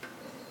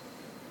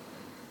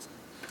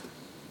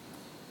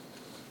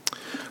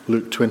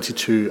Luke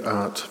 22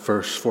 at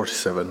verse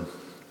 47.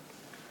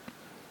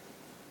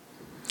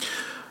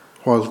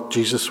 While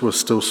Jesus was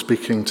still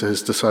speaking to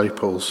his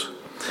disciples,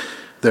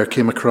 there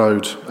came a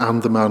crowd,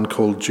 and the man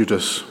called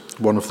Judas,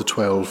 one of the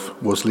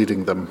 12, was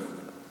leading them.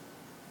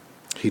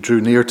 He drew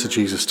near to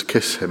Jesus to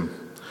kiss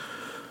him,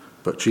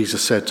 but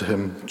Jesus said to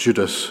him,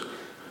 "Judas,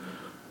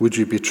 would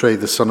you betray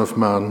the Son of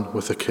Man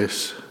with a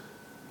kiss?"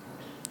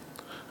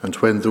 And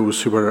when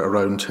those who were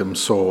around him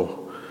saw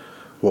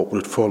what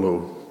would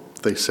follow,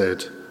 they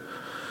said,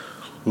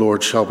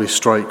 "Lord, shall we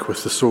strike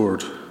with the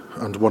sword?"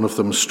 And one of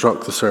them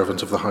struck the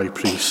servant of the high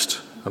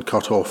priest and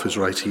cut off his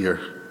right ear.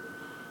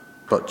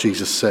 But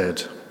Jesus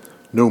said,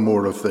 "No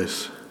more of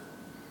this."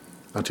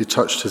 And he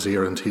touched his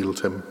ear and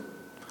healed him.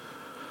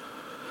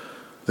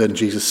 Then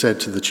Jesus said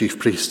to the chief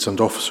priests and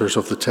officers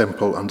of the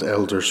temple and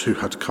elders who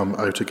had come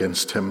out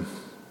against him,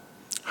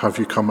 "Have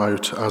you come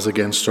out as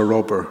against a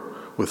robber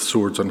with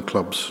swords and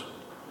clubs?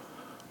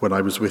 When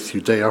I was with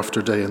you day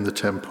after day in the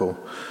temple,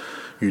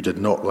 you did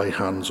not lay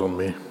hands on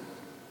me.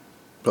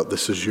 But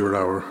this is your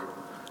hour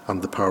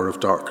and the power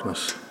of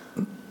darkness."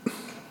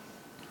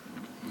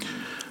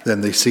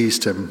 Then they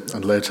seized him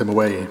and led him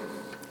away,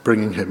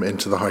 bringing him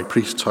into the high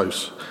priest's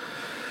house,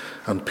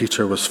 and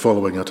Peter was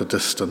following at a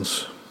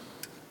distance.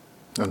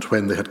 And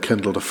when they had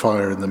kindled a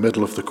fire in the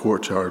middle of the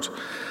courtyard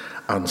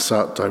and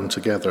sat down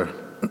together,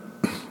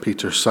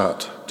 Peter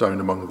sat down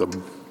among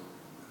them.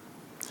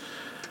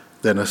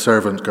 Then a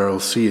servant girl,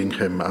 seeing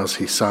him as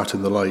he sat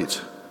in the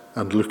light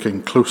and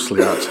looking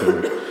closely at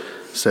him,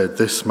 said,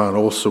 "This man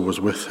also was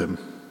with him."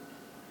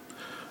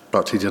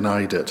 But he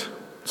denied it,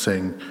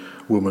 saying,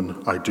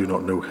 "Woman, I do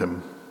not know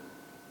him."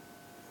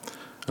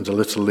 And a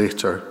little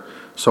later,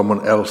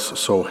 someone else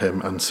saw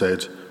him and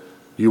said,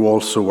 "You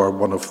also are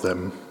one of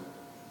them."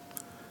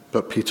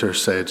 But Peter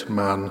said,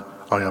 "Man,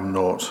 I am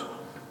not."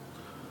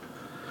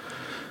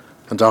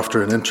 And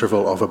after an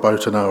interval of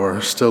about an hour,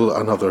 still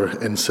another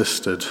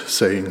insisted,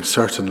 saying,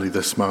 "Certainly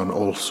this man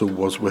also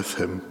was with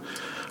him,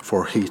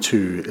 for he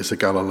too is a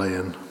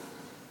Galilean."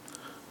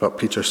 But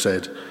Peter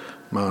said,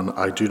 "Man,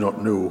 I do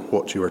not know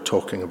what you are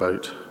talking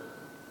about."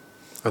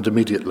 And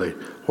immediately,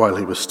 while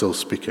he was still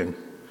speaking,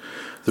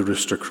 the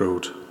rooster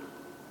crowed.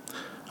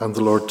 And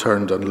the Lord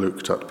turned and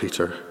looked at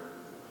Peter.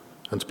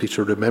 And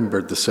Peter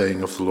remembered the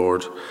saying of the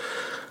Lord,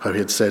 how he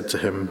had said to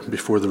him,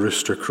 "Before the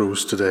rooster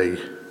crows today,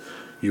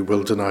 you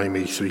will deny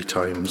me 3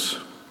 times."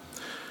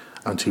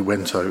 And he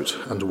went out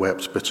and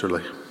wept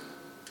bitterly.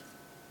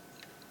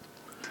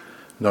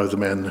 Now the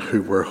men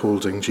who were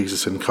holding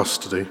Jesus in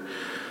custody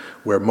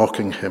were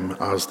mocking him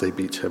as they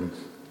beat him.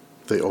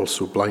 They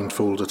also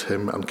blindfolded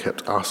him and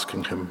kept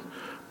asking him,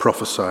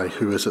 "Prophesy,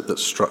 who is it that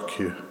struck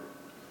you?"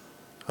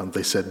 And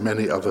they said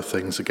many other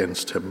things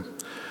against him,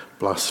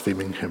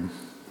 blaspheming him.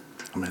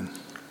 Amen.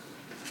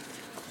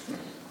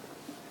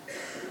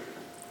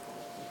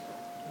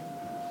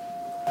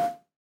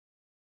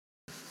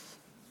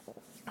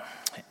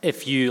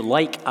 If you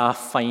like a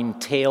fine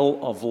tale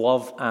of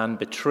love and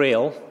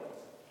betrayal,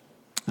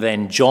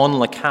 then John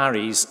le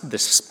Carré's The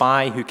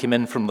Spy Who Came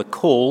In From the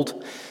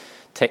Cold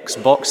ticks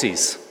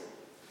boxes.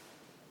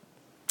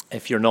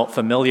 If you're not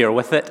familiar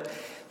with it,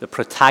 the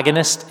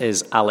protagonist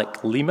is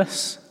Alec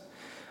Leamas,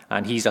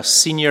 and he's a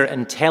senior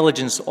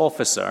intelligence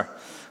officer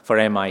for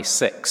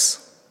MI6.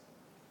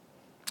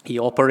 He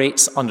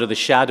operates under the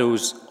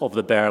shadows of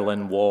the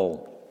Berlin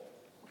Wall.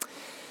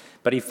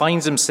 But he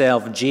finds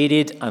himself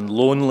jaded and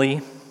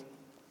lonely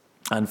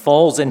and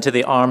falls into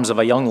the arms of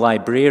a young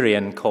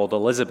librarian called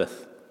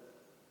Elizabeth.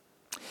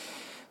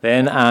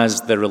 Then,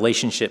 as the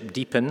relationship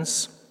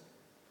deepens,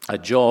 a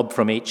job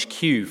from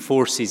HQ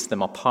forces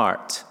them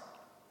apart,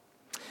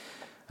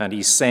 and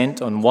he's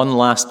sent on one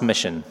last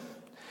mission,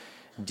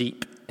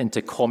 deep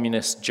into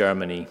communist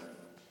Germany,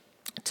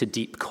 to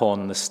deep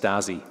con the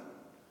Stasi.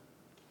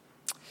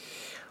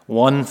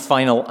 One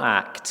final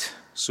act,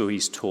 so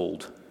he's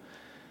told,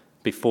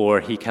 before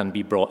he can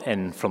be brought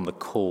in from the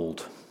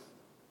cold.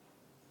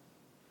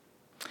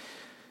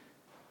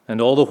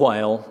 And all the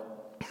while,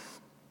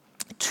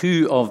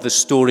 2 of the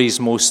story's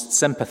most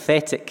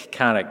sympathetic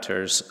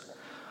characters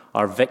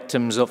are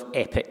victims of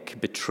epic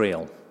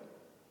betrayal.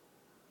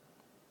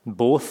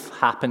 Both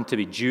happen to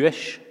be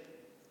Jewish,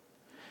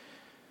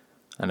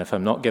 and if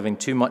I'm not giving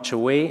too much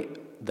away,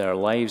 their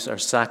lives are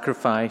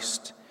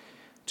sacrificed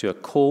to a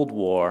cold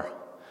war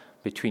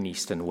between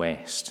East and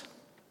West.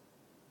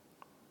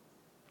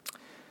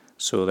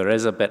 So there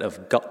is a bit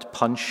of gut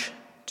punch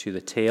to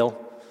the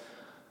tale,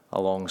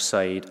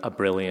 alongside a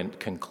brilliant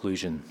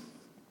conclusion.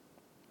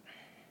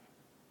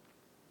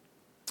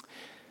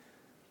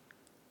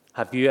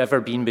 Have you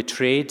ever been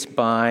betrayed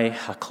by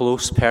a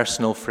close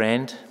personal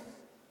friend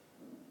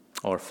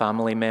or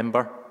family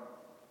member?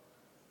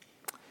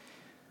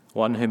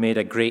 One who made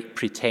a great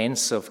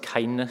pretense of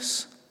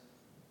kindness,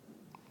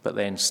 but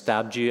then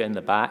stabbed you in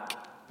the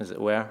back, as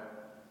it were?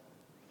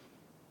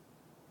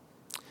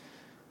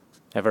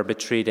 Ever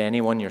betrayed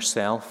anyone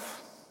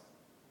yourself?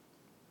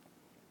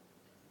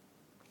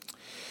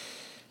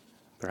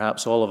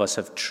 Perhaps all of us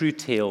have true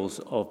tales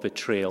of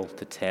betrayal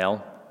to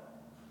tell.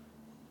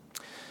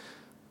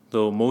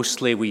 though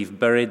mostly we've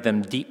buried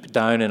them deep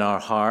down in our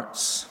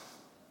hearts.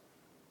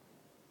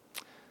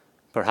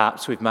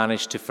 Perhaps we've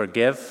managed to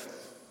forgive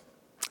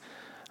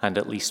and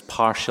at least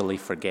partially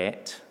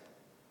forget.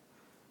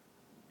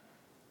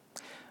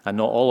 And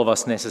not all of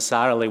us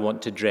necessarily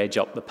want to dredge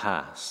up the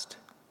past.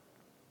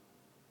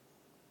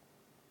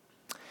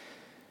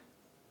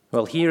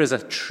 Well, here is a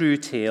true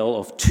tale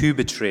of two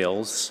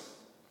betrayals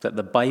that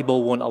the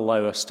Bible won't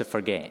allow us to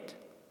forget,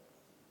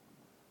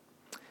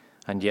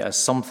 and yet has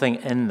something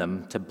in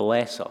them to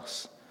bless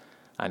us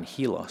and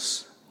heal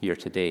us here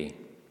today.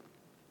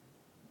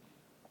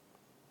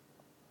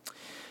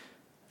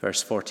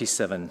 Verse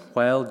 47,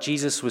 while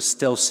Jesus was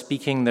still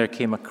speaking, there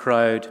came a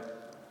crowd,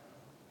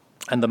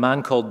 and the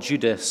man called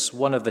Judas,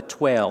 one of the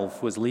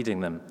 12, was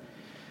leading them.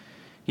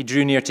 He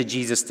drew near to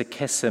Jesus to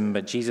kiss him,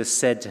 but Jesus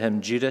said to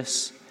him,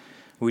 Judas,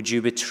 would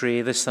you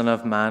betray the Son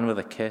of Man with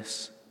a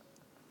kiss?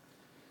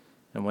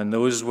 And when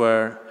those who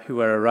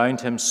were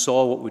around him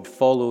saw what would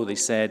follow, they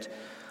said,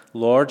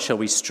 Lord, shall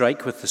we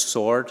strike with the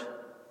sword?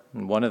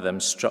 And one of them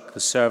struck the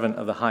servant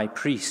of the high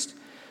priest,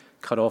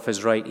 cut off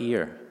his right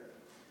ear.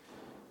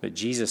 But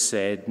Jesus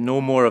said, no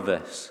more of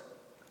this.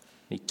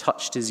 He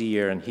touched his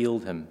ear and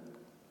healed him.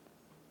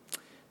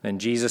 Then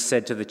Jesus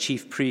said to the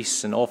chief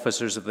priests and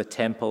officers of the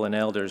temple and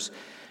elders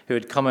who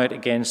had come out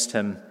against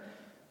him,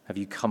 have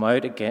you come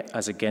out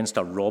as against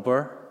a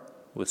robber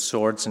with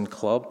swords and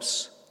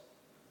clubs?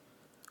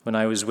 When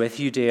I was with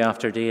you day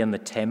after day in the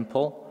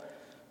temple,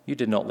 you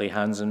did not lay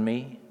hands on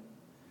me.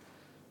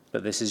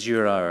 But this is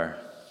your hour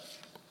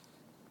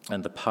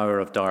and the power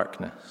of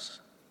darkness.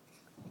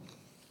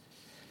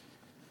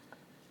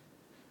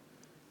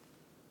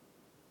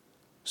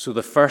 So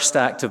the first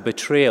act of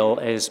betrayal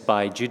is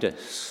by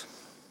Judas.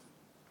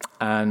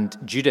 And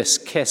Judas'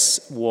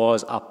 kiss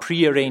was a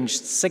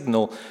prearranged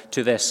signal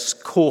to this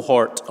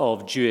cohort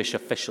of Jewish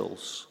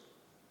officials.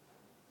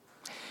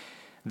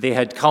 They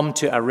had come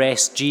to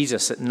arrest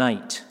Jesus at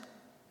night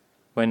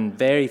when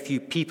very few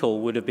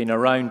people would have been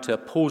around to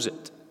oppose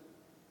it.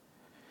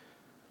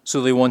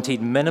 So they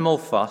wanted minimal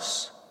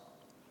fuss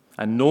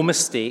and no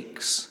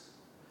mistakes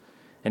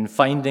in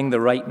finding the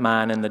right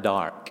man in the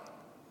dark.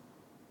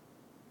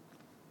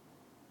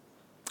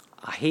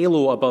 A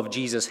halo above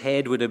Jesus'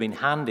 head would have been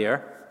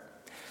handier,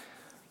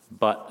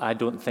 but I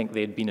don't think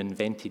they'd been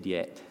invented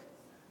yet.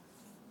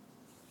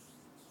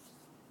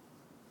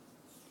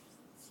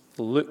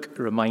 Luke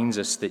reminds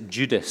us that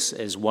Judas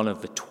is one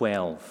of the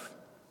 12.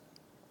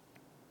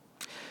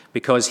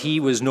 Because he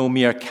was no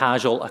mere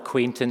casual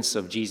acquaintance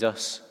of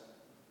Jesus.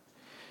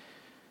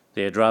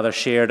 They had rather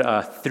shared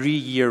a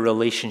 3-year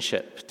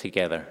relationship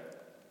together.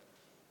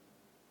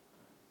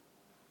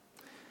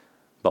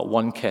 But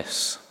one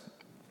kiss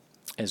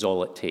is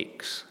all it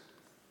takes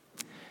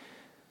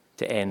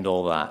to end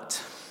all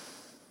that.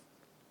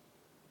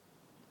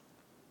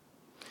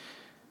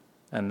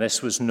 And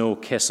this was no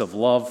kiss of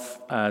love,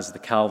 as the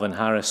Calvin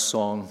Harris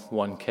song,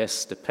 One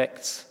Kiss,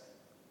 depicts.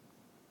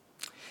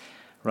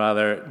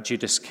 Rather,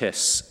 Judas'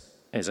 kiss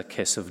is a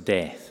kiss of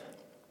death.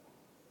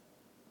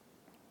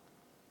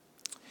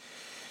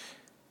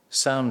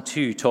 Psalm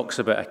 2 talks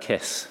about a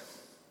kiss.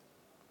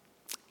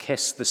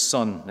 Kiss the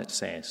Son, it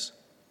says,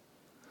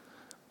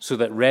 so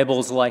that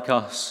rebels like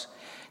us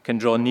can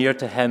draw near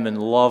to him in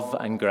love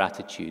and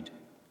gratitude.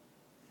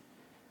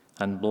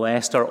 And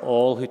blessed are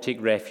all who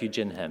take refuge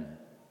in him.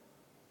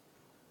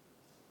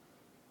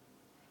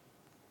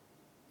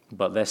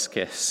 But this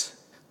kiss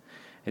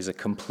is a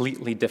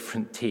completely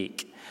different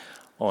take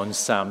on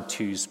Psalm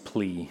 2's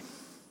plea.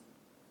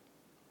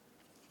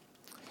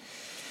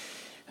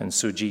 And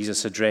so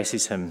Jesus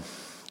addresses him,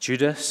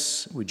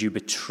 Judas, would you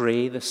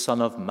betray the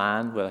Son of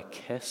Man with a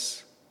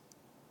kiss?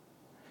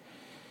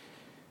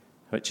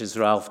 Which, as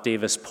Ralph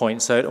Davis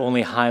points out,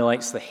 only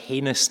highlights the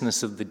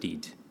heinousness of the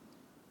deed,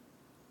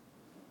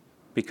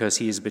 because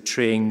he is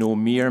betraying no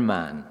mere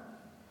man,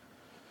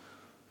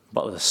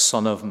 but the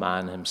Son of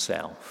Man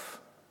himself.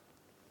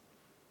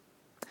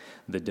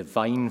 The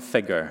divine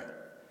figure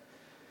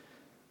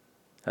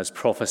as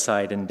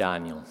prophesied in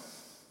Daniel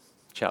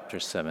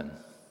chapter 7.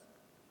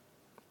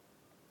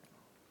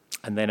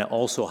 And then it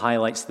also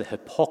highlights the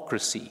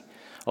hypocrisy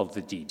of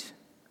the deed,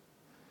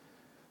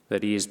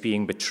 that he is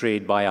being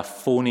betrayed by a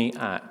phony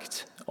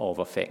act of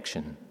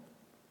affection.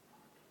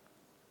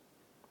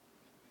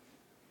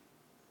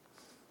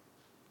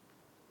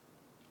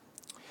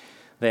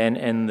 Then,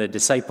 in the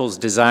disciples'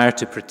 desire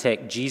to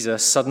protect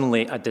Jesus,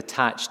 suddenly a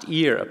detached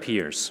ear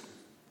appears.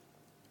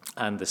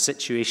 And the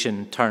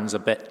situation turns a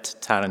bit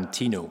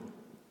Tarantino,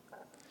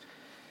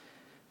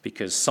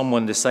 because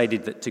someone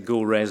decided that to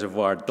go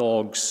reservoir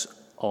dogs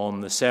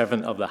on the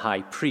servant of the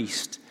high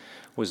priest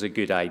was a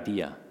good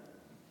idea.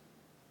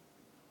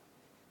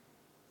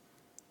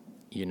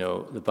 You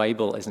know, the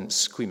Bible isn't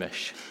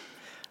squeamish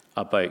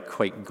about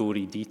quite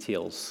gory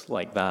details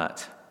like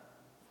that.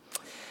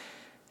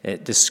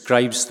 It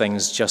describes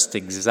things just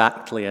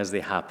exactly as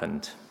they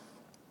happened,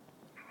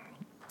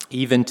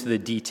 even to the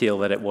detail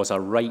that it was a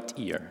right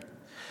ear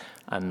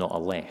and not a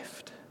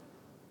left.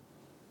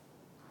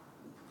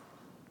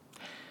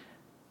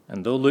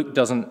 And though Luke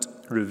doesn't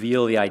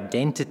reveal the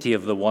identity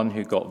of the one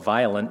who got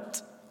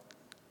violent,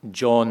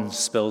 John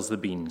spills the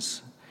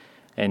beans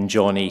in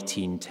John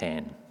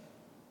 18:10.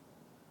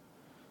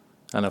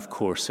 And of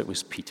course it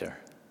was Peter.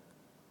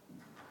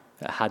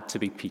 It had to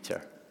be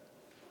Peter.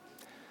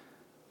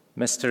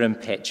 Mr.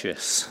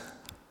 Impetuous,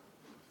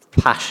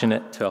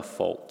 passionate to a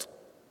fault.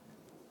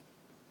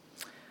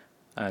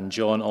 And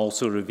John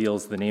also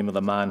reveals the name of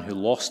the man who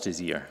lost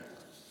his ear,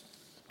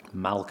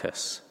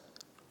 Malchus.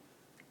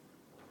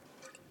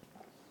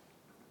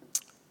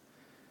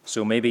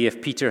 So maybe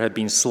if Peter had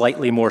been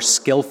slightly more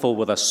skillful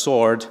with a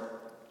sword,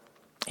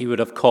 he would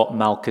have caught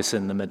Malchus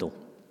in the middle.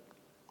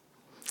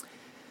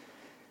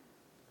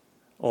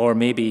 Or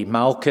maybe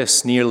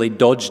Malchus nearly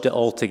dodged it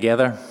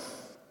altogether,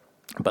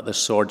 but the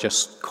sword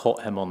just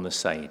caught him on the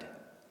side.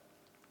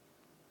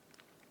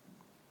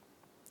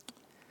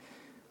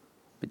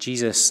 But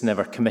Jesus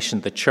never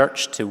commissioned the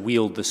church to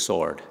wield the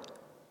sword.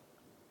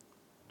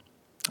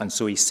 And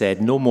so he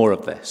said, "No more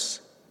of this,"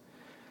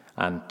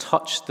 and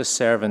touched the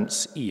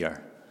servant's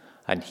ear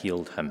and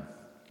healed him.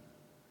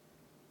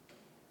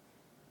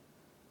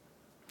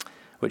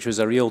 Which was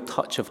a real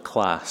touch of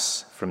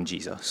class from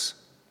Jesus.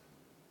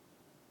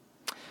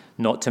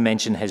 Not to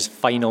mention his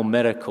final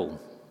miracle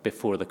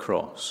before the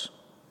cross.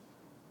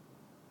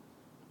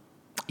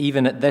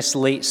 Even at this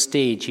late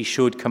stage, he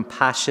showed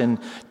compassion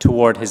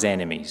toward his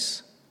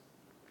enemies.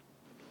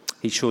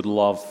 He showed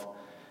love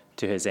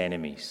to his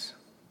enemies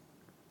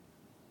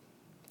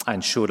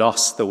and showed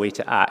us the way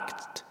to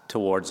act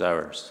towards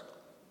ours.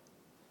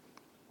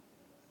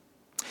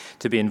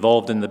 To be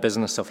involved in the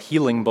business of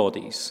healing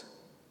bodies,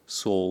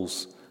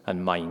 souls,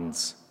 and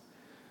minds,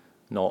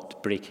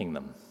 not breaking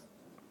them,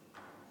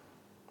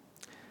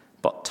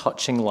 but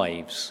touching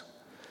lives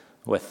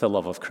with the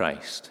love of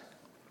Christ.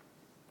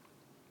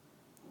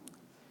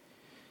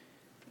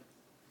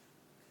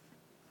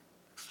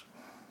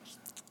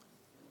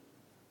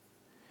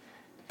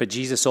 But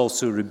Jesus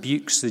also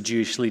rebukes the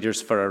Jewish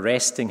leaders for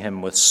arresting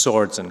him with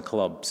swords and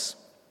clubs,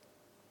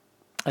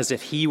 as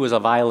if he was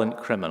a violent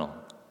criminal.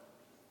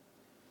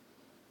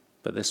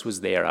 But this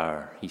was their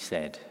hour, he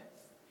said.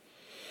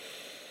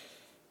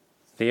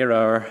 Their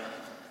hour,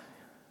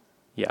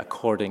 yet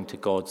according to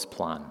God's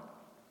plan.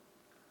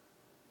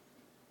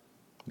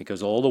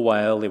 Because all the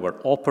while they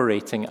were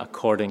operating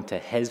according to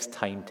his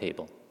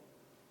timetable.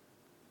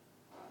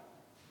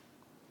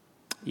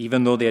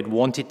 Even though they had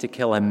wanted to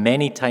kill him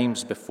many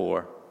times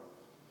before,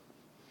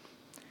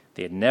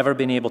 they had never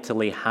been able to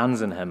lay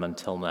hands on him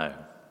until now.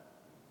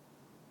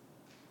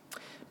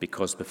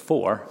 Because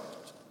before,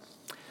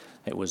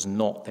 it was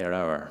not their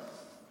hour.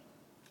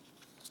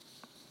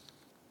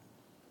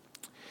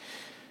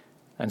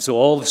 And so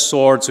all the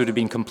swords would have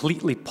been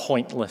completely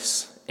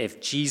pointless if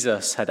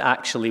Jesus had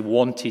actually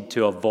wanted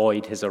to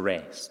avoid his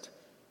arrest.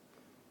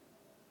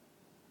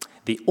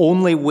 The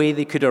only way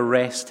they could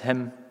arrest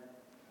him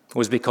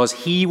was because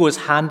he was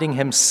handing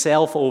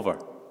himself over.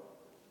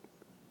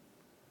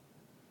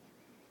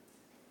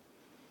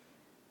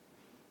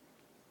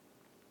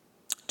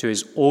 To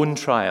his own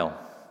trial,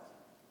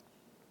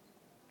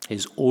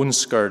 his own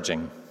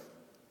scourging,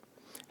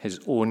 his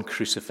own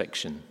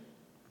crucifixion.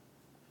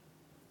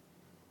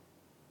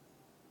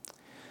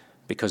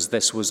 Because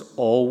this was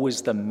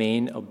always the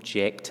main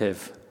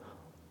objective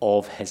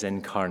of his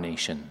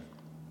incarnation.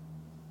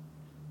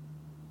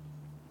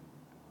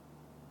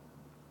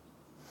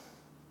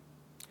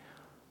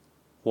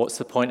 What's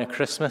the point of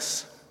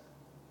Christmas?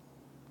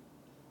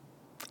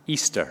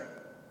 Easter.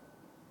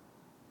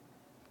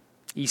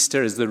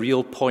 Easter is the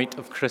real point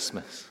of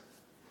Christmas.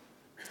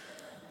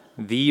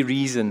 The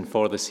reason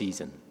for the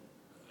season.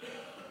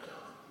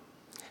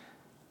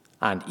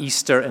 And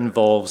Easter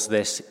involves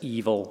this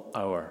evil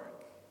hour.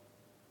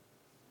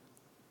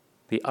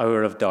 The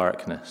hour of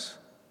darkness.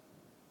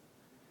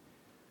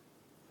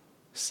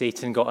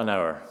 Satan got an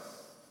hour.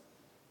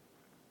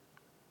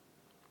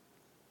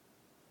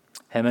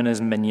 Him and his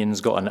minions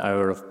got an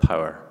hour of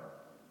power.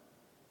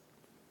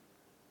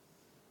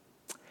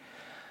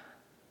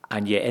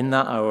 And yet in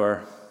that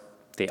hour,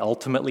 they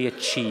ultimately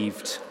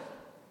achieved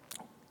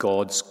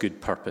God's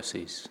good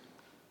purposes.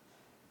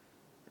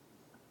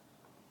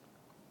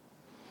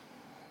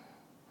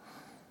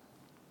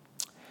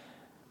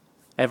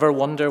 Ever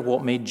wonder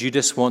what made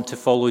Judas want to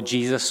follow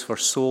Jesus for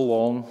so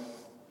long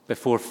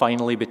before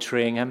finally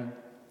betraying him?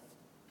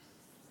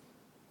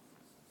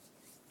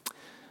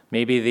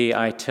 Maybe the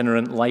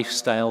itinerant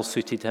lifestyle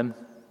suited him.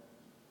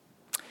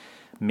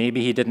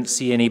 Maybe he didn't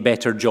see any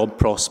better job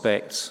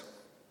prospects.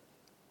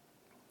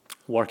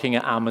 Working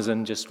at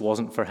Amazon just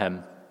wasn't for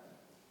him.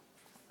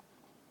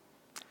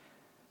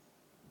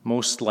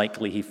 Most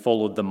likely he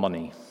followed the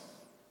money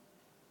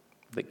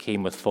that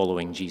came with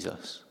following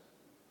Jesus.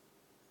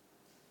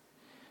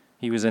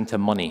 He was into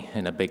money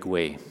in a big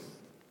way.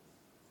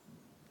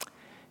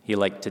 He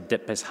liked to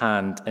dip his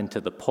hand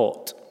into the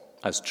pot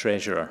as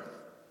treasurer,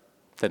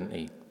 didn't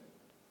he?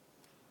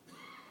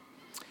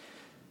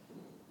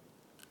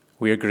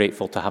 We are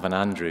grateful to have an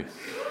Andrew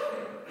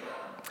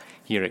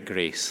here at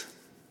Grace.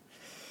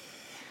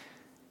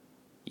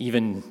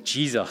 Even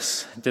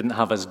Jesus didn't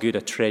have as good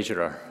a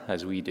treasurer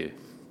as we do.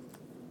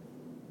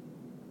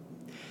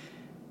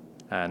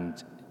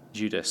 And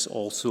Judas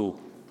also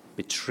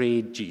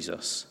betrayed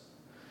Jesus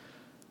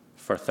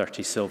for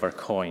 30 silver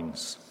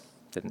coins,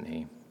 didn't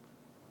he?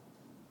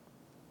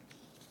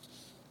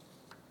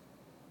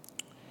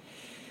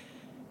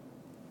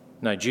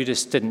 Now,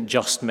 Judas didn't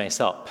just mess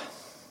up.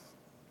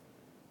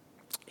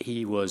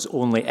 He was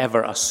only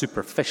ever a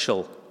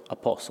superficial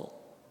apostle,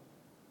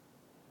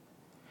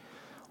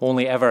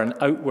 only ever an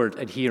outward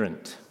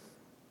adherent.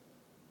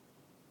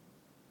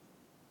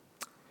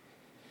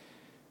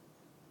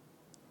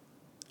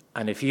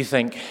 And if you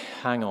think,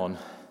 hang on,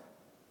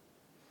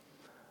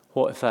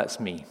 what if that's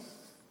me?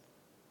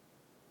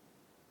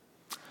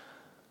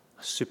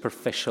 A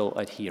superficial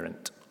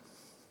adherent.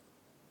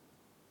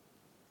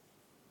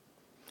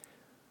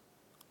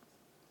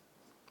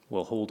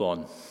 Well, hold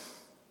on.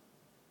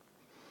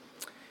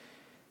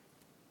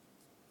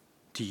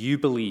 Do you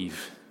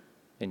believe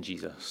in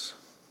Jesus?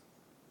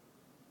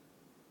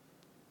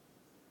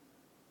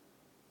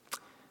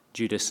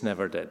 Judas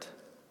never did.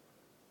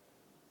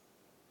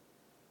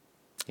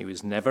 He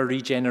was never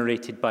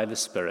regenerated by the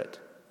Spirit,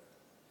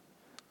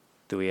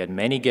 though he had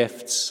many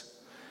gifts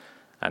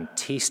and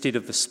tasted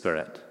of the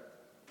Spirit.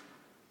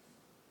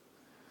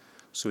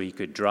 So he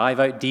could drive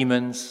out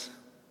demons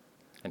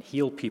and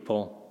heal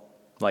people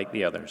like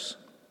the others,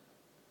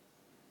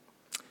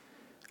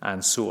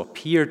 and so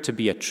appeared to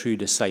be a true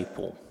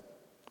disciple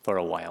for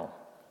a while.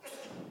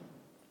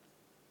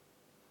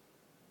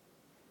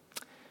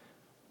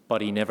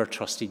 But he never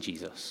trusted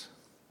Jesus.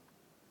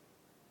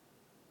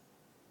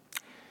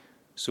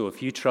 So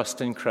if you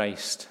trust in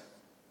Christ,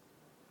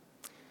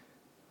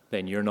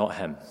 then you're not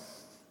him.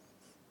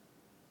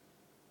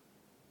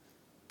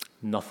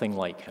 Nothing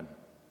like him.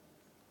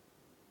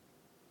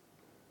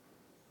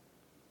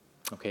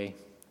 Okay?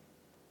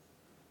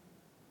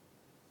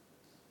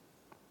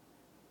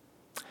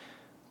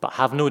 But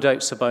have no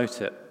doubts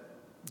about it.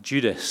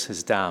 Judas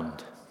is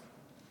damned.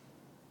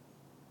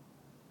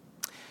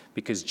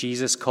 Because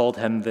Jesus called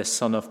him the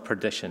son of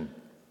perdition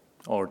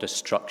or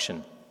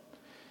destruction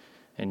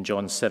in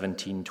John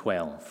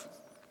 17:12.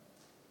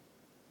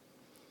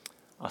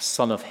 A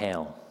son of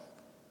hell.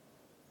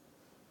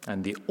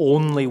 And the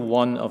only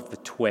one of the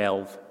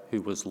 12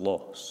 who was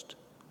lost.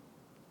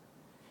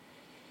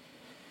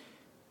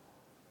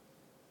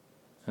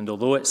 And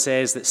although it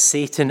says that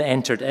Satan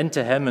entered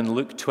into him in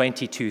Luke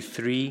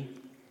 22:3,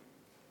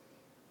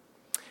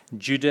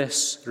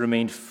 Judas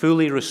remained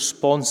fully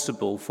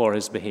responsible for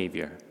his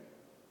behavior.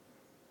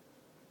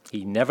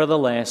 He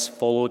nevertheless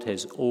followed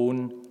his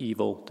own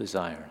evil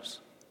desires.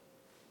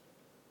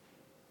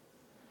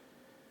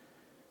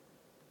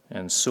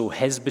 And so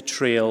his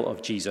betrayal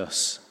of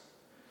Jesus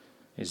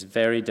is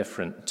very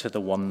different to the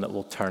one that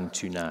we'll turn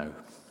to now.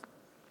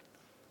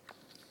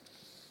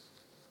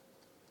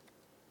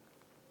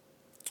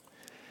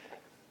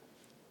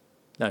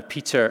 Now,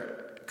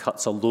 Peter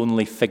cuts a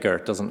lonely figure,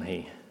 doesn't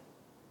he?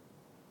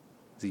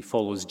 As he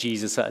follows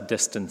Jesus at a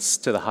distance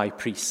to the high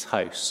priest's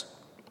house.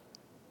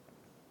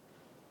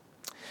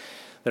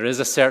 There is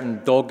a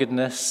certain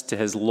doggedness to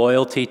his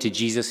loyalty to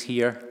Jesus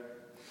here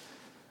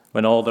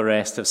when all the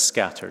rest have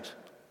scattered.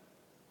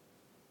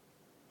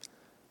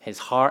 His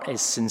heart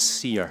is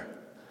sincere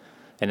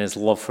in his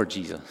love for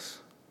Jesus.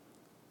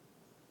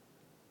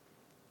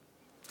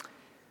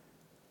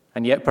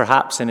 And yet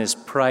perhaps in his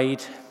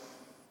pride,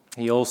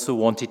 he also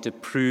wanted to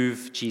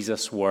prove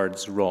Jesus'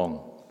 words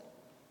wrong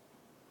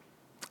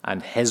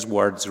and his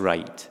words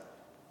right.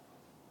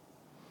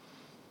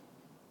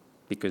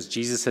 Because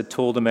Jesus had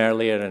told him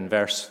earlier in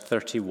verse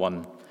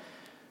 31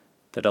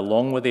 that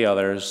along with the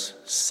others,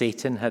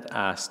 Satan had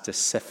asked to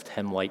sift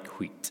him like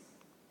wheat,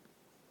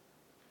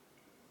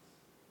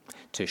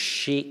 to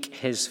shake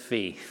his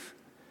faith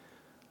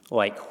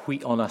like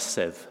wheat on a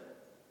sieve,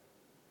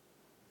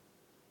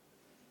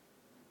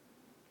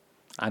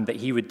 and that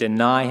he would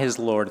deny his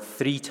Lord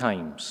 3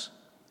 times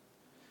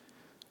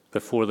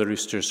before the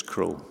roosters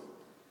crow.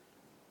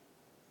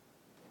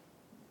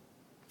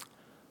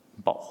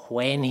 But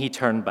when he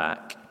turned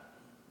back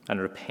and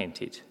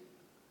repented,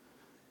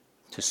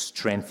 to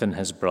strengthen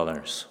his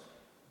brothers.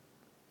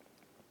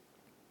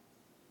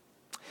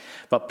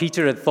 But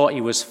Peter had thought he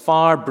was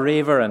far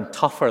braver and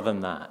tougher than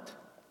that.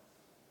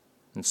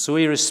 And so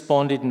he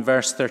responded in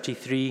verse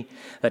 33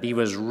 that he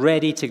was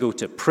ready to go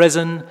to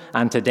prison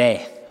and to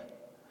death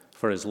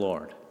for his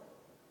Lord.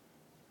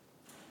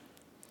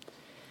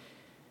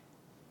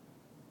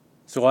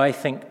 So I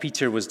think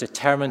Peter was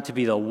determined to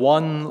be the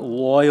one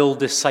loyal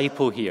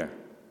disciple here,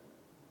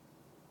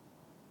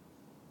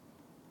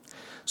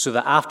 so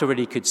that afterward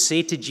he could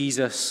say to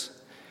Jesus,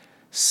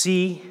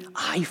 "See,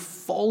 I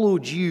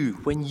followed you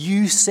when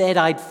you said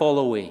I'd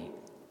follow away.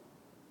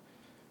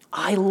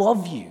 I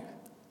love you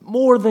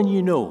more than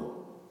you know."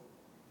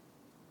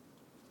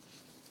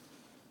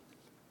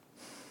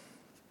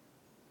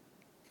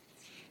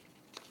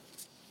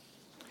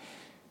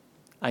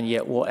 And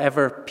yet,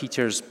 whatever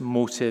Peter's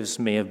motives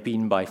may have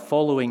been by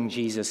following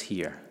Jesus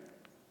here,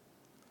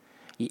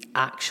 He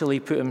actually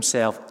put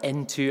himself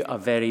into a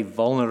very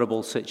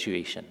vulnerable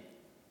situation,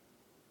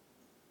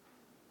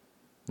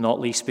 not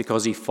least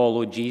because he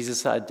followed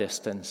Jesus at a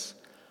distance,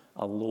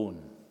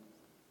 alone.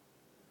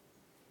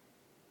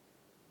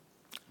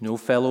 No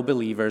fellow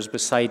believers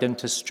beside him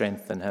to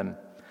strengthen him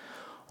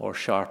or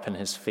sharpen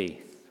his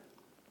faith.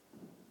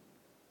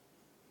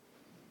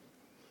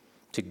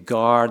 To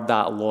guard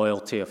that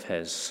loyalty of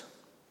his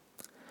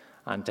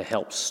and to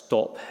help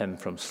stop him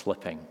from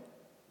slipping.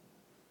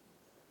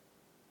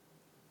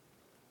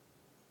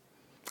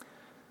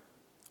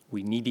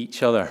 We need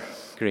each other,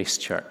 Grace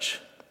Church.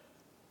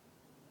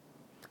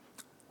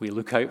 We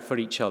look out for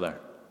each other.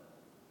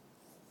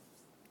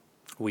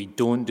 We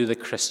don't do the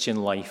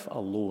Christian life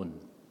alone.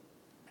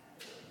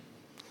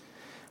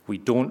 We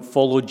don't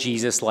follow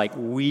Jesus like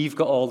we've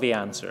got all the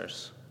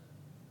answers.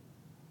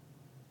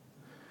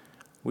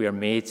 We are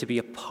made to be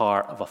a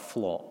part of a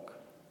flock.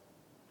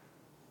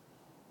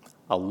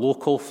 A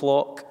local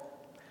flock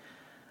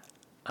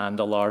and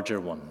a larger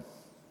one.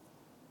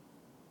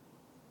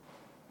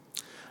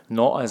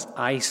 Not as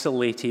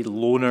isolated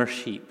loner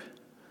sheep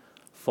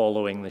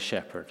following the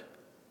shepherd.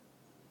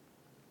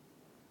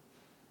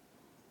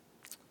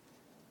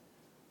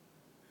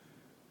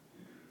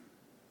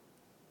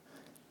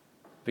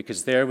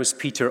 Because there was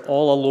Peter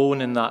all alone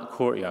in that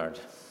courtyard.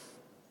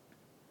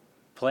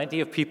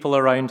 Plenty of people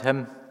around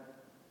him,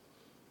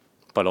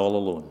 but all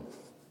alone.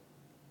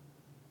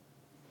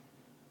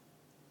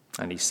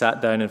 And he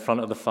sat down in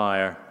front of the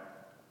fire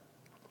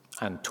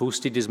and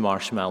toasted his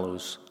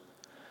marshmallows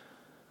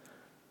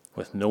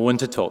with no one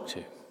to talk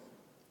to.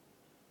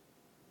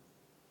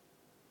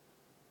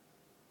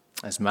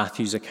 As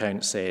Matthew's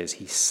account says,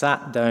 he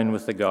sat down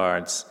with the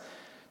guards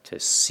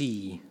to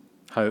see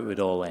how it would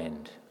all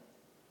end.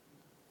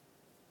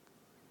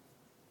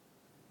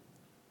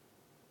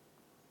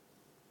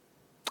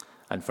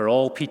 And for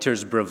all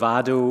Peter's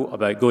bravado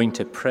about going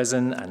to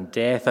prison and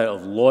death out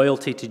of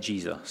loyalty to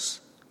Jesus,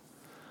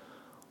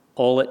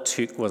 all it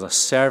took was a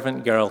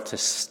servant girl to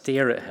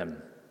stare at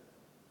him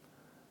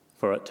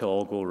for it to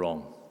all go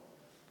wrong.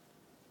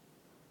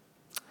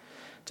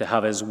 To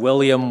have his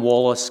William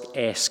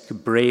Wallace-esque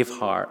brave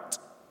heart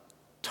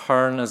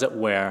turn, as it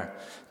were,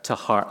 to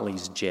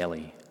Hartley's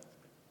jelly.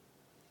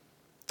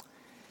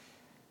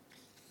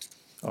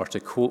 Or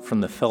to quote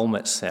from the film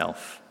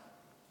itself,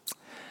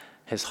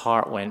 his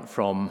heart went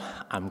from,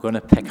 I'm going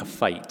to pick a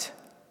fight,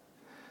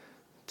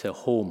 to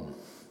home,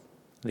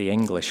 the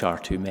English are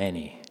too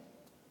many.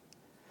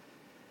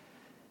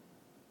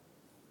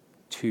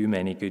 Too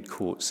many good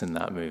quotes in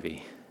that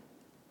movie,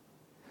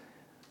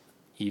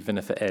 even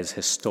if it is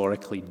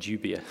historically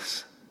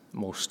dubious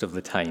most of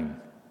the time.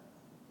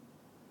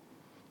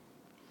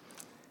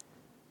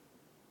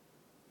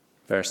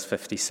 Verse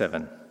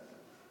 57.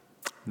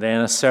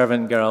 Then a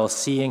servant girl,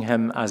 seeing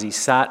him as he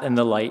sat in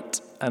the light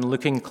and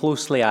looking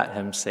closely at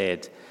him,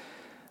 said,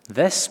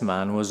 "This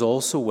man was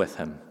also with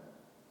him."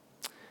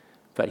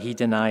 But he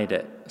denied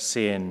it,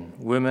 saying,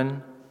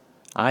 "Woman,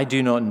 I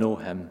do not know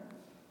him."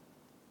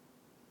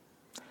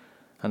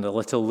 And a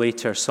little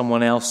later,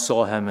 someone else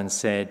saw him and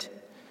said,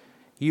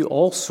 "You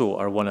also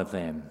are one of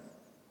them."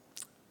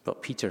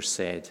 But Peter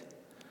said,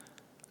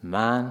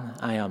 "Man,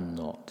 I am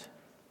not."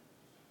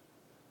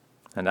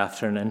 And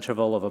after an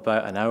interval of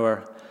about an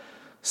hour,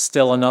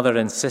 still another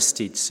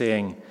insisted,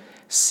 saying,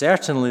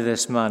 "Certainly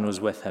this man was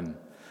with him,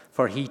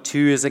 for he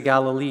too is a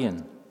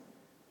Galilean."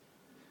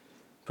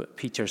 But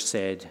Peter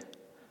said,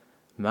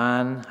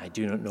 "Man, I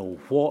do not know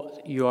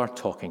what you are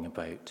talking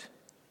about."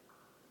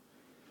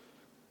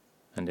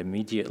 And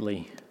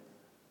immediately,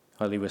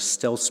 while he was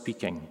still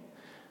speaking,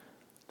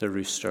 the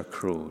rooster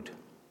crowed.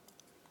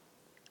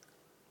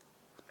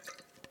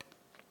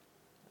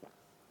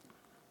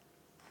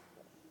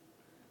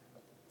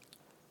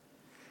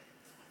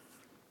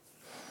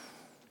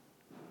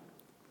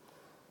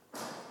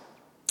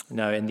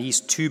 Now, in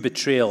these two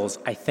betrayals,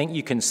 I think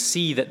you can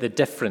see that the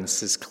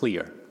difference is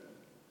clear.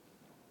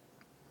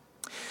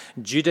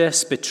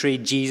 Judas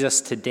betrayed Jesus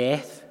to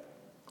death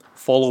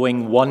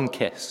following one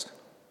kiss,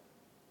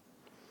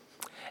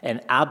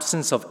 in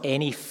absence of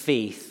any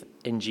faith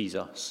in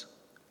Jesus.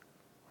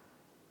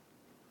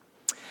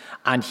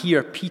 And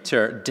here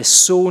Peter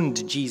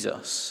disowned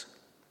Jesus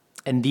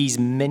in these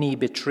many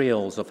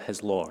betrayals of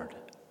his Lord,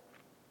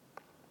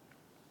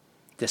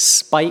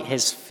 despite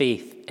his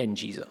faith in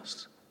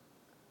Jesus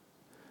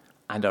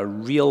and a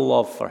real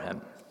love for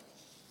him.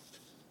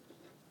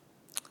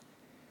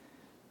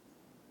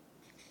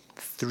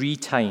 3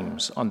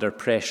 times under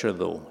pressure,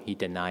 though, he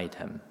denied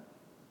him.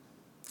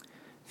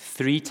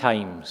 3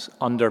 times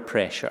under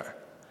pressure,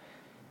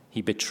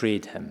 he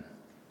betrayed him.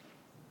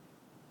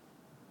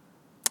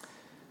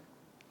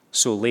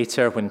 So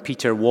later, when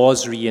Peter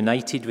was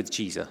reunited with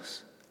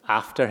Jesus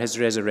after his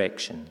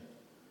resurrection,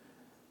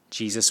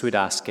 Jesus would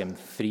ask him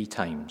 3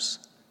 times,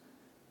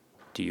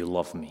 "Do you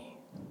love me?"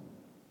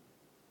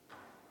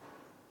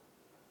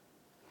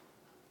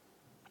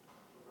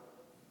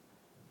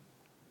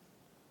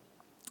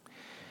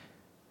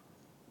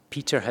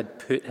 Peter had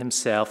put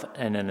himself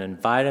in an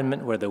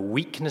environment where the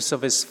weakness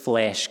of his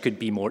flesh could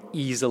be more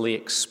easily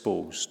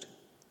exposed,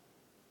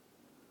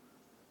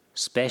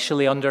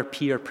 especially under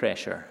peer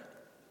pressure,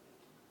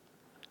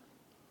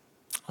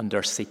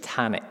 under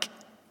satanic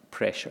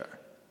pressure.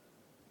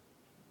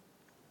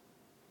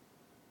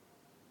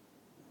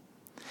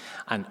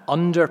 And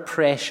under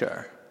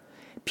pressure,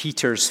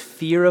 Peter's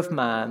fear of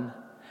man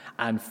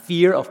and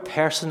fear of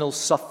personal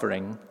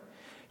suffering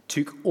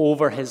took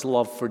over his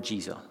love for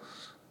Jesus.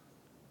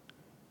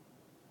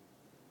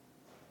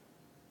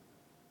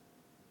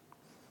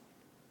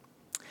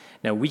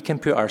 Now, we can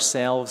put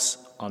ourselves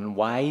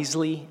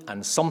unwisely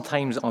and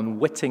sometimes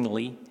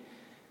unwittingly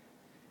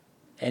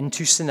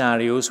into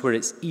scenarios where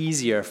it's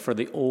easier for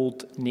the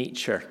old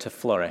nature to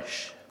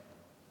flourish.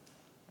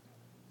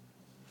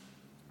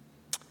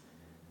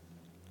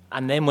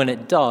 And then when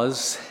it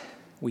does,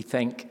 we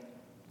think,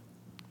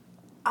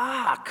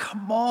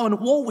 come on,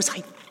 what was I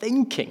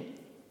thinking?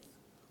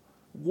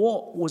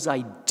 What was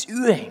I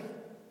doing?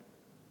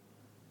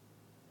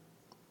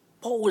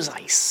 What was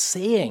I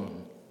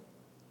saying?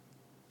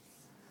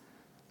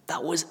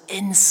 That was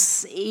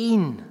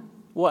insane,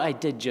 what I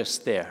did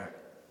just there.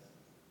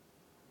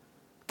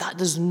 That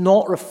does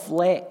not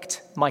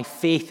reflect my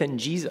faith in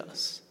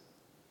Jesus,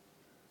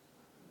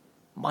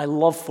 my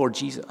love for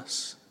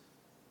Jesus.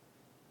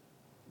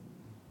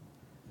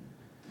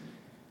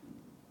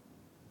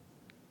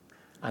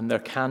 And there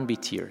can be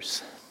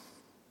tears,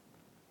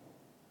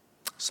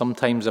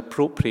 sometimes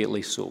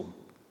appropriately so.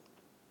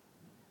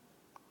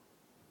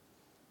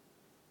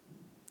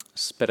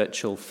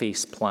 Spiritual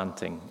face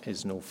planting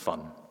is no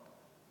fun.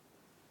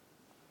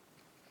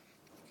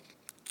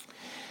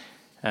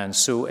 And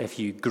so if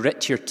you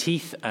grit your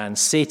teeth and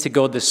say to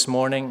God this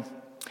morning,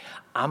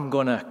 I'm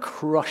going to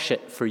crush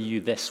it for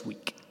you this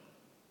week.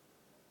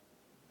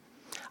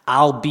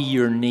 I'll be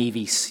your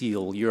Navy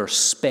SEAL, your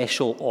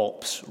special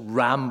ops,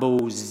 Rambo,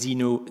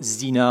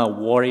 Xena,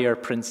 warrior,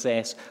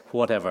 princess,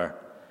 whatever.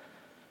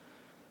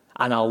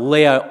 And I'll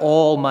lay out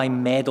all my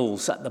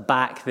medals at the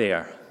back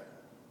there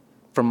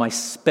for my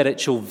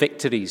spiritual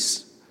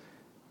victories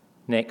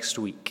next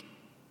week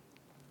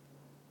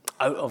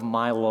out of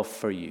my love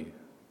for you.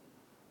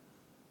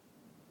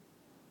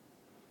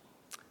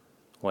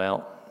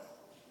 Well,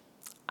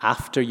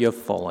 after you've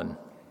fallen,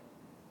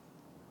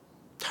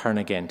 turn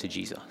again to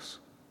Jesus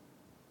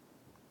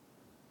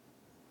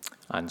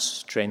and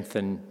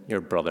strengthen your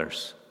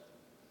brothers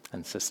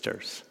and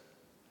sisters.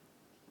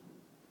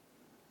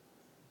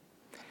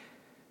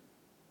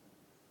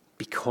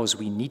 Because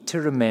we need to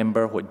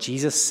remember what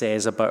Jesus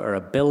says about our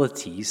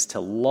abilities to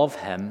love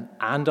him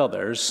and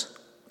others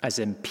as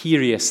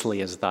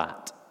imperiously as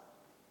that.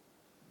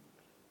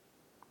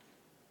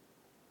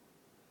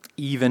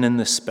 Even in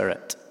the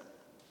Spirit.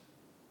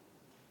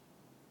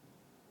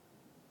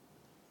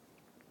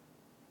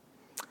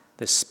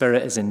 The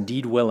Spirit is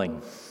indeed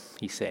willing,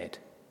 he said,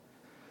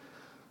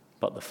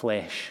 but the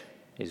flesh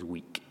is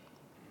weak.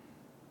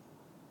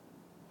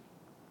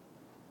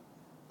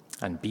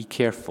 And be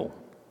careful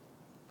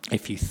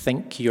if you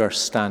think you are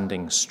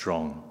standing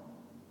strong,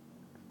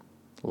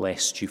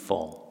 lest you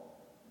fall.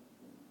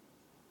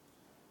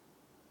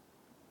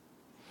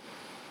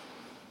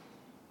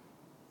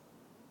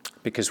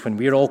 Because when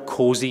we're all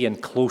cozy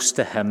and close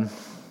to him,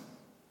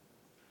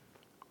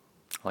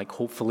 like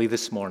hopefully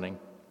this morning,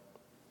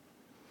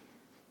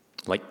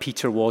 like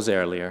Peter was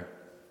earlier,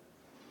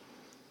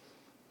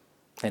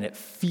 then it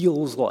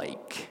feels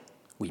like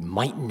we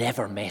might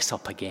never mess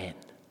up again.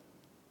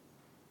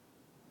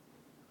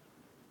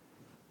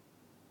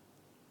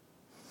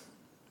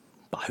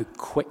 But how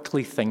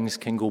quickly things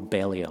can go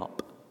belly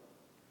up.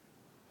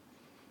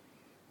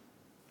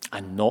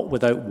 And not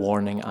without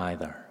warning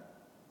either.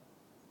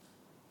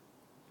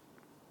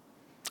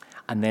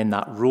 And then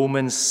that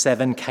Romans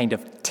 7 kind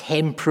of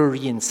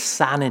temporary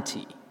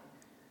insanity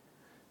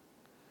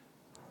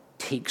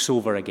takes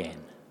over again.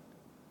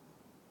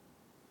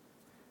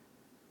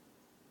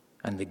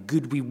 And the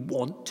good we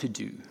want to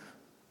do,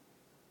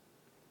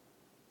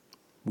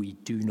 we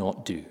do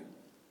not do.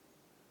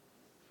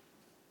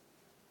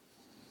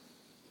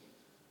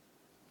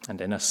 And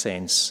in a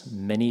sense,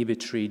 many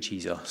betray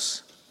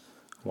Jesus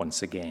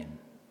once again.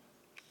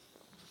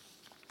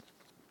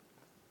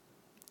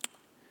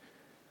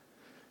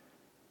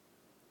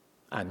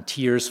 And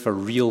tears for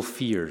real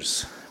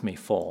fears may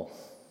fall.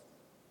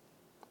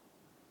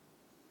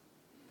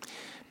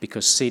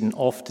 Because Satan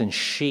often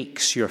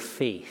shakes your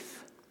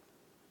faith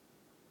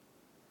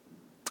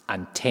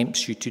and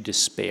tempts you to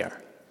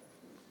despair,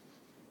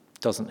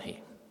 doesn't he?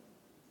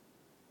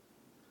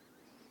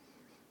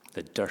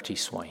 The dirty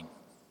swine.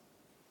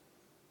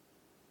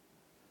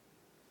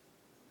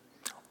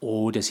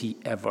 Oh, does he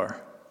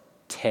ever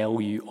tell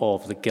you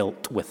of the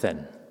guilt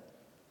within?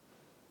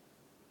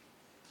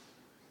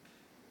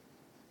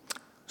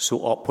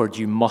 So upward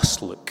you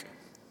must look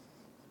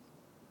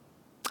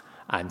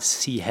and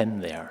see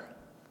him there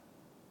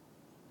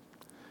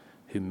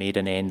who made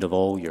an end of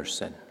all your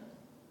sin.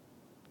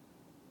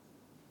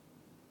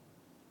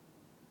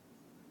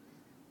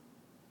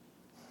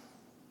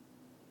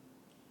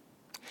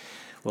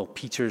 Well,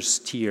 Peter's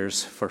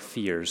tears for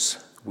fears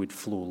would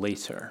flow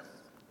later.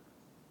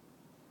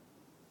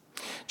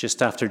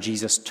 Just after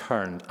Jesus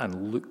turned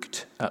and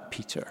looked at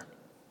Peter.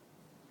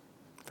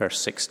 Verse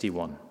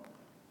 61.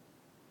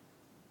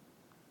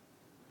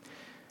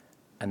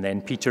 And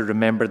then Peter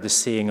remembered the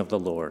saying of the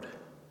Lord,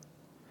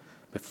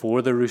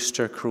 "Before the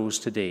rooster crows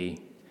today,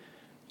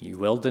 you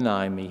will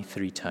deny me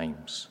 3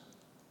 times."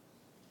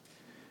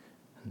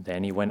 And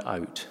then he went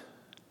out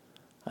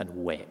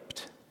and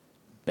wept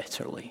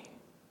bitterly.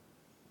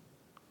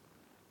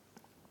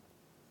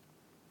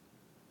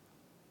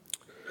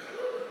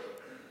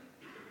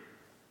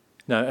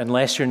 Now,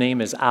 unless your name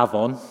is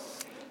Avon,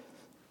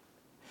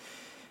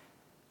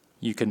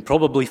 you can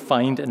probably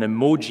find an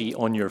emoji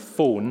on your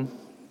phone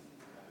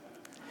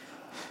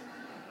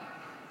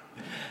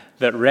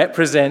that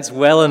represents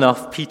well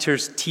enough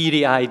Peter's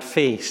teary-eyed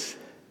face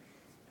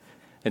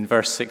in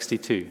verse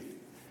 62.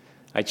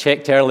 I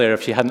checked earlier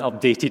if she hadn't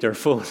updated her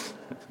phone.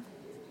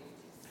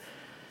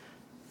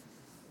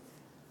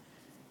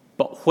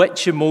 But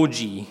which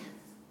emoji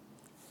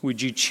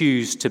would you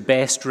choose to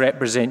best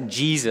represent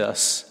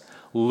Jesus'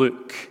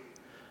 look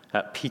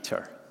at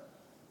Peter?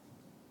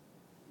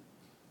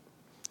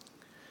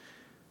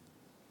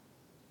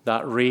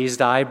 That raised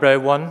eyebrow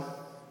one?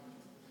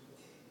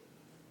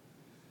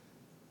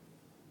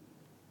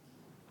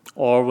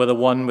 Or with the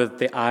one with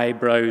the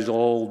eyebrows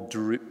all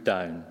drooped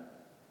down?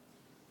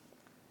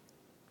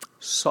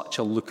 Such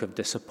a look of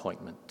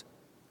disappointment.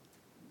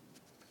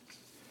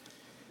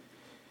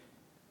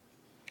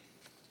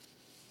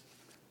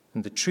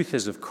 And the truth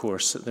is, of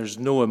course, that there's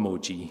no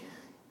emoji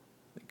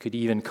that could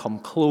even come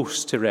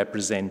close to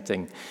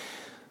representing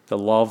the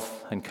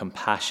love and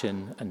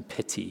compassion and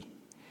pity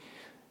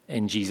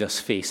in Jesus'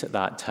 face at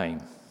that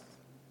time.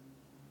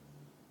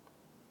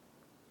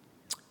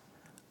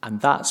 And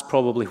that's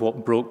probably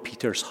what broke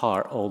Peter's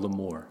heart all the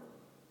more.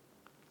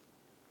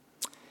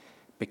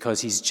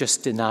 Because he's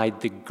just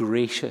denied the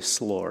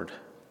gracious Lord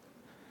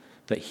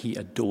that he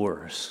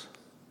adores.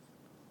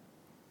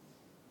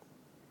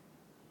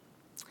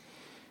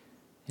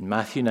 In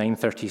Matthew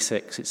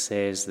 9:36, it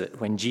says that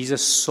when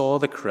Jesus saw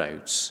the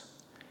crowds,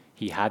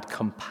 he had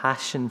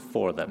compassion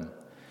for them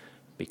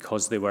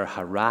because they were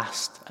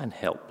harassed and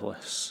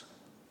helpless.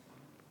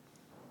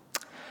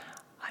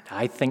 And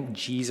I think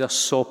Jesus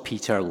saw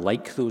Peter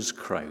like those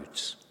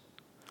crowds,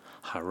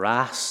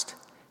 harassed,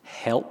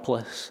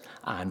 helpless,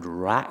 and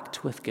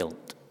racked with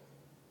guilt.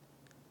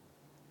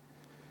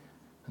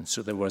 And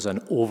so there was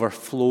an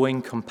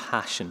overflowing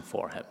compassion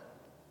for him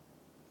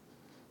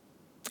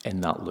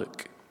in that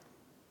look.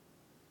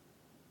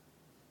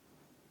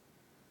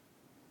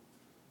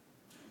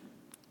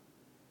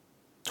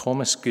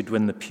 Thomas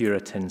Goodwin the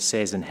Puritan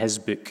says in his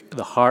book,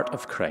 The Heart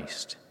of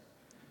Christ,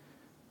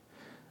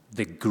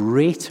 "The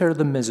greater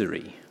the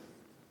misery,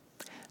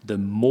 the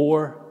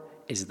more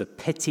is the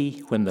pity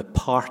when the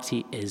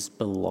party is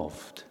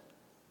beloved."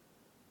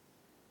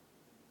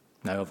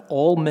 Now, of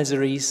all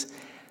miseries,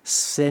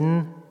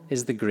 sin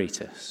is the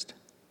greatest.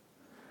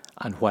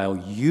 And while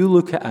you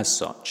look at it as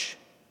such,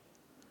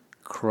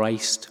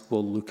 Christ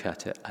will look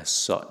at it as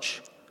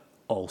such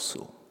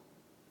also.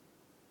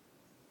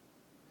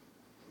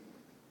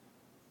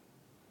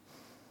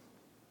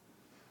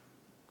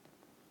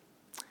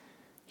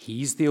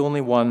 He's the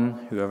only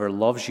one who ever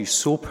loves you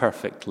so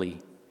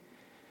perfectly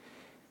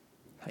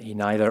that he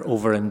neither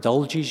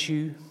overindulges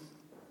you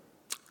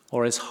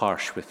or is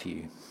harsh with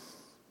you.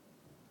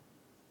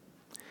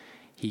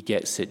 He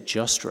gets it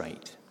just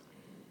right.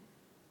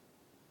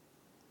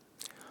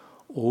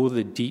 Oh,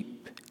 the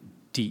deep,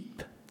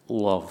 deep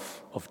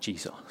love of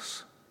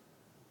Jesus.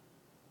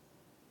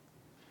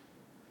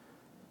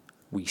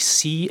 We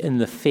see in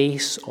the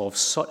face of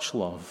such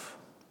love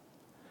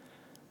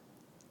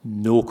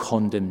no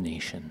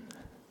condemnation.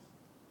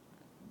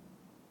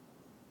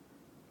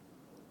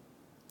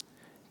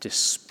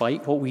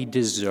 Despite what we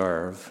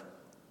deserve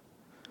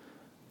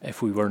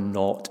if we were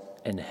not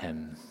in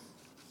him.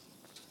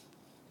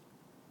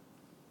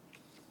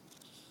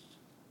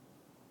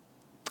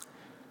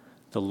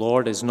 The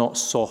Lord is not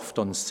soft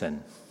on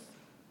sin.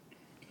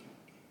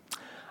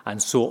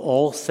 And so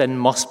all sin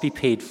must be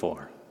paid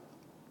for,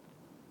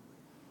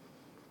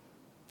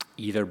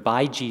 either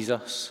by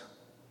Jesus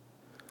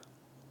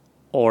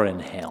or in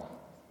hell.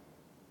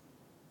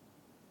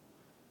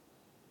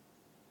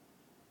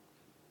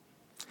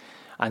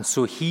 And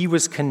so he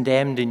was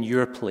condemned in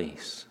your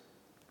place.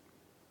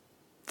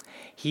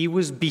 He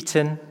was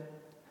beaten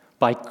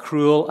by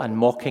cruel and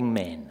mocking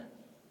men.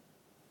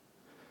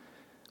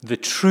 The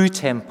true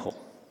temple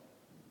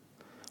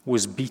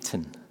was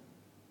beaten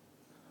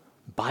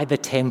by the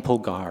temple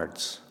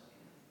guards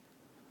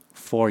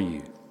for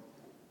you.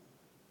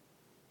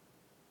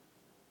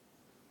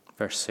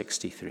 Verse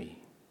 63.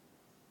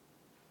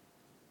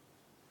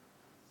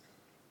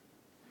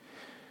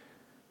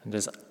 And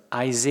as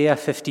Isaiah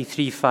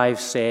 53:5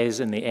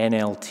 says in the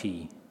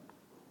NLT,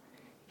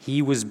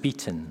 he was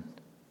beaten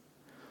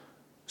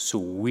so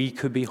we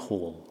could be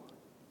whole.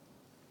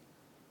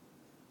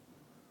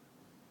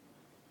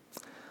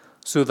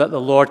 So that the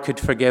Lord could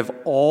forgive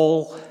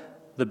all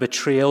the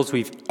betrayals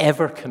we've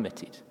ever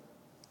committed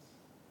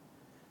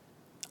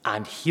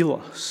and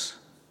heal us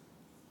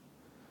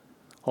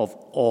of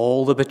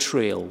all the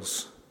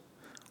betrayals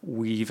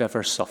we've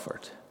ever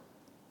suffered.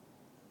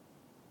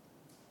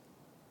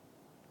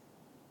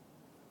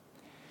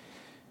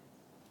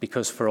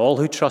 Because for all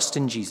who trust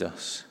in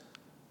Jesus,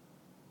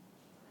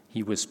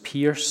 he was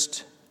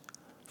pierced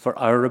for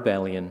our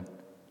rebellion.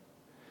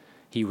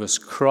 He was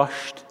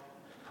crushed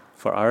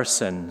for our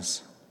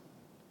sins.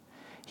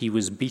 He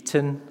was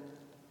beaten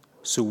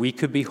so we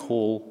could be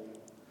whole.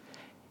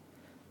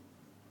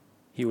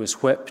 He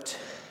was whipped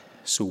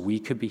so we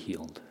could be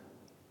healed.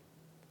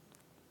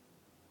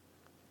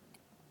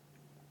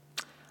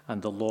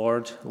 And the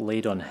Lord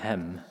laid on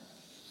him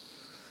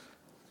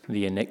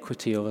the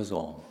iniquity of us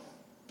all.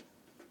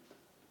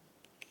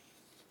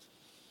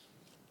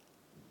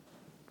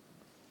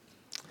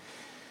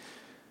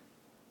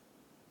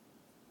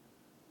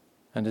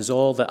 And as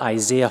all that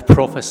Isaiah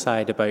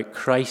prophesied about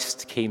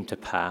Christ came to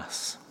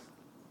pass,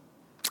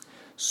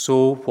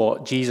 so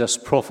what Jesus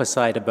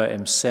prophesied about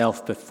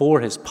himself before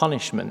his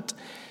punishment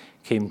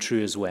came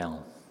true as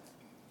well.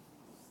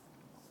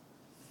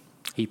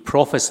 He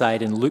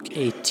prophesied in Luke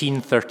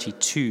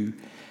 18:32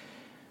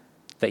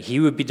 that he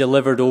would be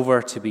delivered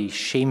over to be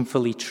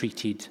shamefully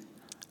treated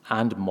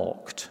and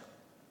mocked.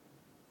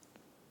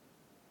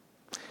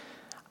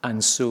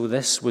 And so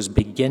this was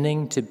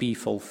beginning to be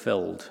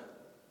fulfilled,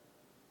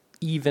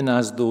 even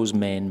as those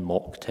men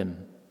mocked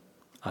him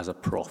as a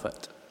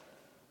prophet.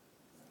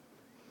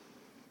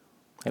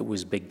 It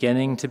was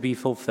beginning to be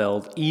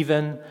fulfilled,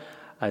 even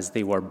as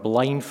they were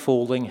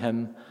blindfolding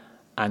him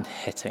and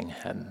hitting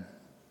him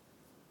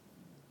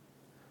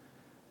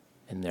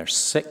in their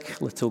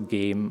sick little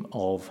game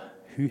of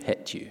who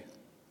hit you.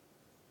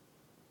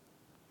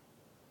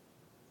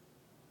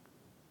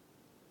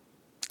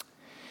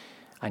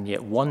 And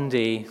yet one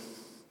day,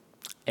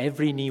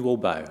 every knee will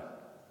bow.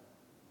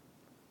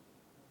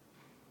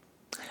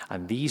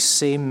 And these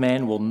same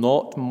men will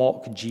not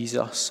mock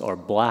Jesus or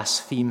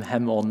blaspheme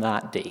him on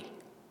that day.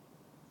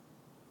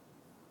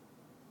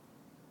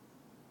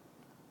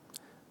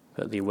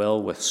 But they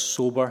will, with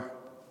sober,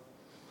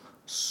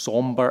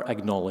 somber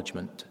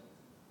acknowledgement,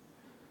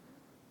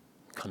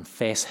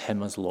 confess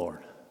him as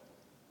Lord.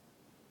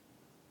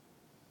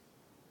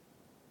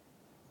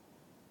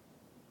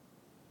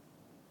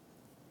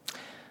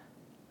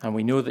 And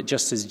we know that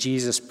just as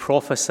Jesus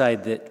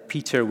prophesied that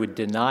Peter would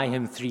deny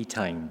him 3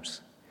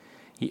 times,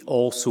 he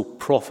also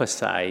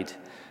prophesied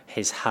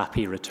his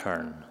happy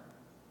return,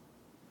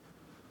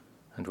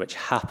 and which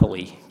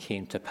happily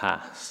came to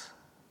pass.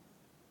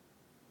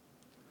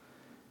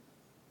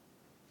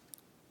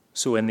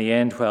 So in the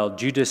end, while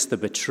Judas the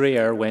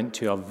betrayer went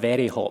to a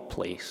very hot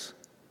place,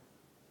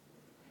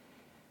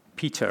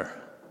 Peter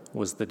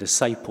was the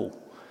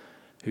disciple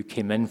who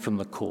came in from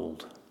the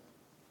cold.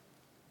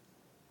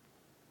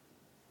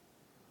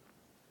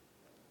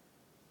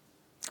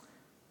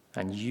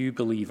 And you,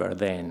 believer,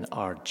 then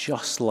are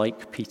just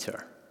like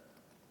Peter,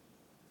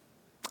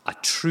 a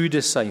true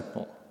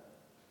disciple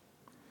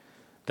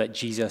that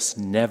Jesus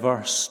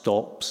never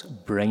stops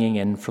bringing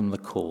in from the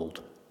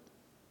cold.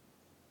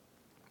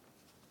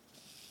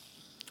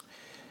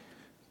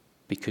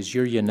 Because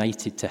you're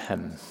united to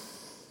him.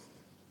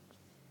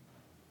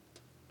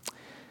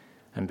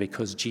 And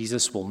because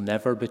Jesus will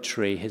never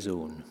betray his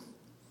own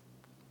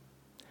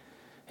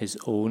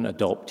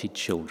adopted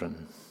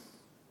children.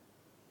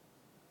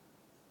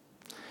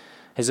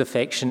 His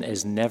affection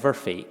is never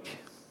fake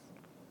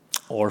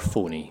or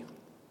phony.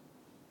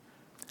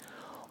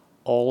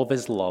 All of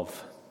his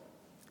love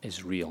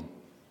is real.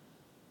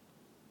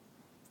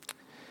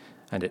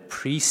 And it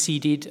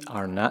preceded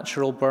our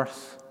natural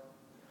birth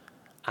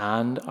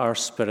and our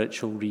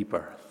spiritual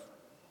rebirth,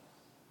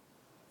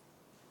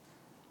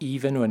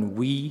 even when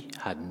we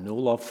had no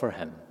love for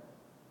him.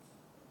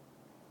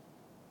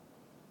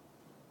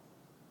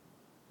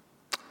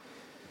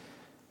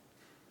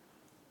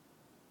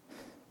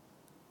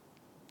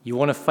 You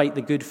want to fight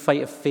the good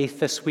fight of faith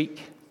this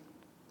week?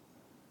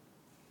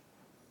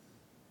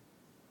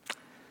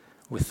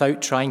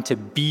 Without trying to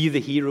be the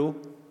hero?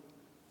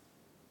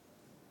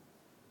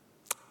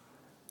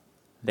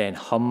 Then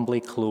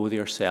humbly clothe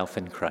yourself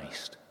in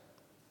Christ.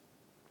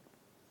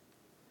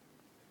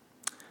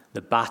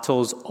 The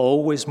battle's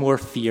always more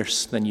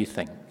fierce than you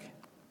think.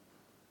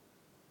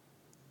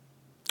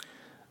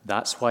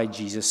 That's why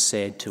Jesus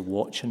said to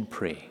watch and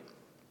pray.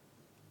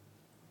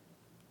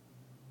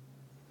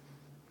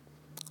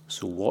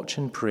 So watch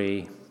and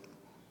pray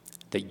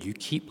that you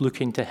keep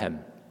looking to him,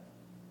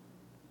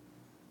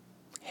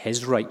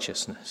 his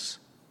righteousness,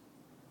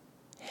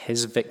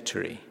 his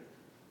victory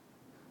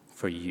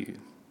for you.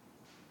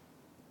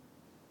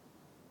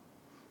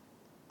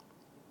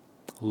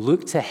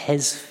 Look to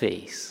his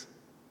face,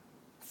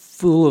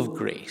 full of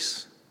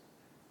grace,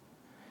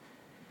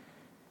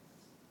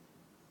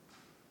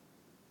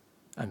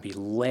 and be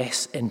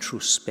less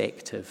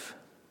introspective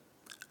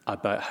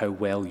about how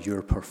well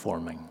you're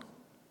performing.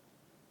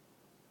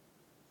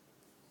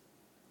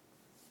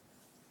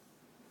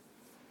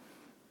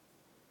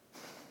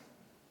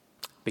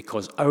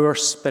 because our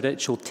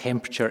spiritual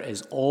temperature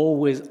is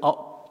always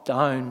up,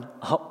 down,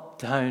 up,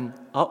 down,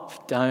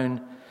 up,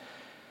 down.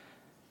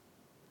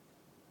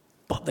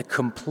 But the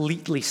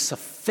completely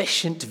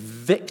sufficient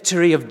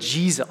victory of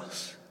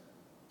Jesus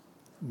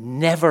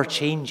never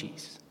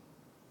changes.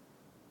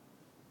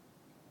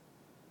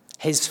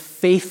 His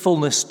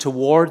faithfulness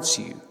towards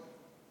you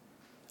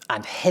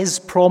and his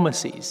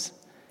promises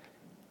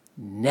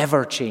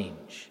never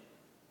change.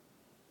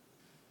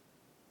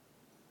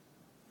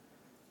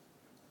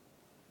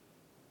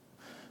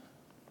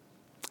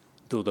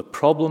 Though the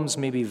problems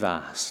may be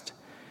vast,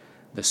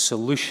 the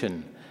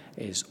solution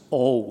is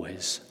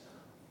always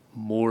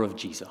more of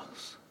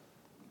Jesus.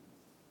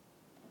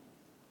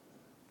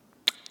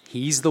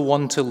 He's the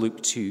one to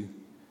look to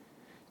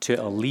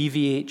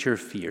alleviate your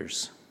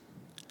fears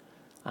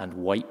and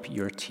wipe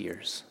your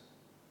tears.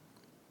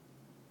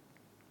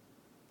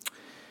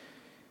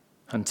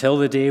 Until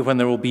the day when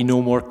there will be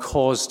no more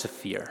cause to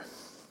fear,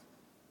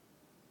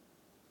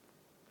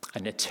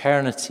 an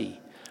eternity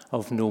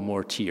of no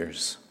more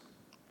tears,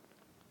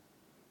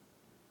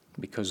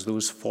 because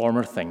those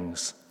former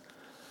things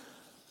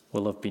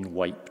will have been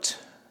wiped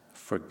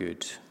for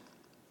good.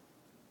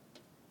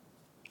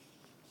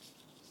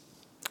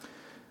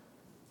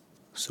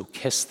 So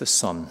kiss the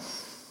Son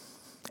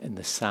in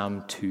the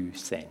Psalm 2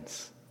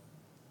 sense.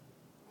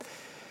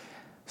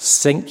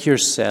 Sink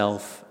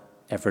yourself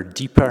ever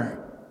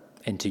deeper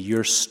into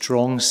your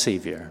strong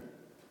Saviour,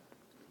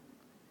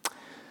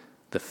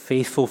 the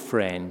faithful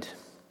friend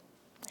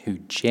who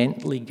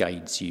gently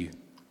guides you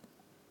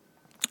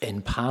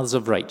in paths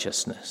of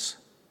righteousness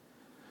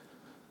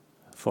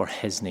for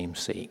his name's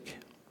sake.